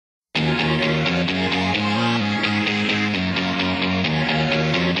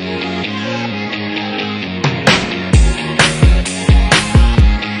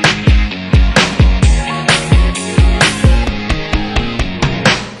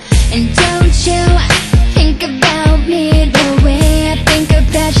And don't you think about me the way I think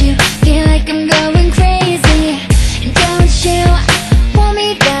about you. Feel like I'm going crazy. And don't you want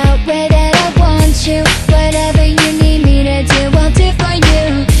me that way that I want you. Whatever you need me to do, I'll do for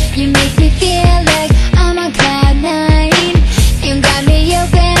you. You make me feel like I'm on cloud nine. You got me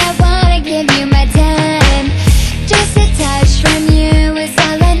open, I wanna give you my time. Just a touch from you is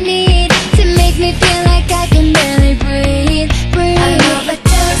all I need to make me feel like I can barely breathe. I'm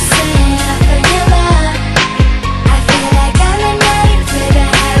overdosing on your love. I feel like I'm an addict with a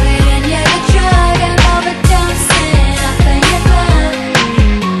habit and you're the drug. I'm overdosing on your love.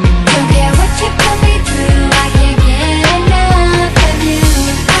 Don't care what you put me through, I can't get enough of you.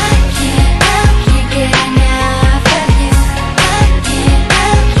 I can't get enough of you. I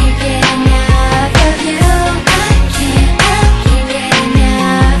can't get enough of you. I can't get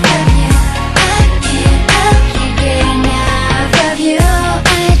enough of you. I can't get enough of you.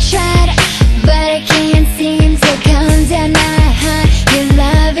 I tried, but I can't seem to calm down my heart. Your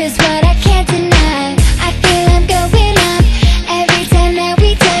love is what I can't deny. I feel I'm going up every time that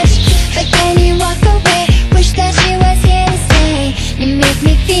we touch, but then you walk away. Wish that you was here to stay. You make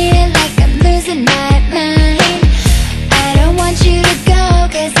me feel like I'm losing my mind. I don't want you to go,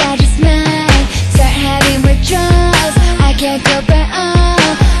 cause I just might start having withdrawals. I can't go but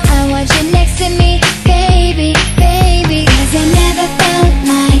I want you next to me, baby, baby. Cause I never felt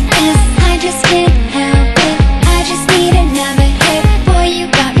like this, I just can't help it. I just need another hit, boy you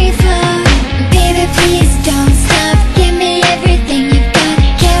got me floating. Baby please don't stop, give me everything you got.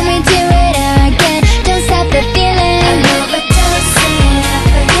 Can we do it again? Don't stop the feeling. I'm overdosing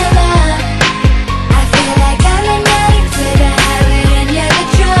on your love. I feel like I'm an addict with a habit and you're the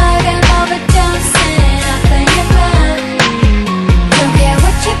drug. I'm overdosing on your love. Don't care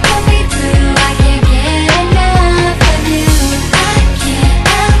what you put me through, I can't get enough of you. I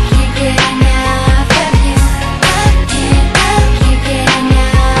can't get enough of you. I can't get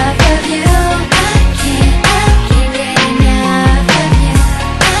enough of you. I can't get enough of you.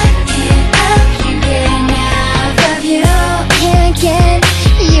 I can't get enough of you. Can't get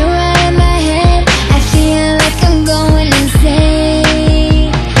you out of my head. I feel like I'm going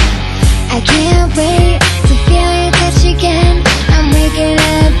insane. I can't wait to feel your touch again. I'm waking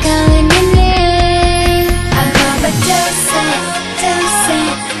up calling your name. I'm overdosing, dosing.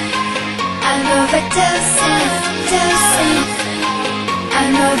 I'm overdosing, dosing.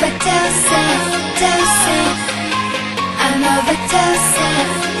 I'm overdosing, dosing. I'm overdosing,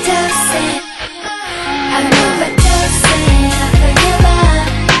 dosing. I'm overdosing.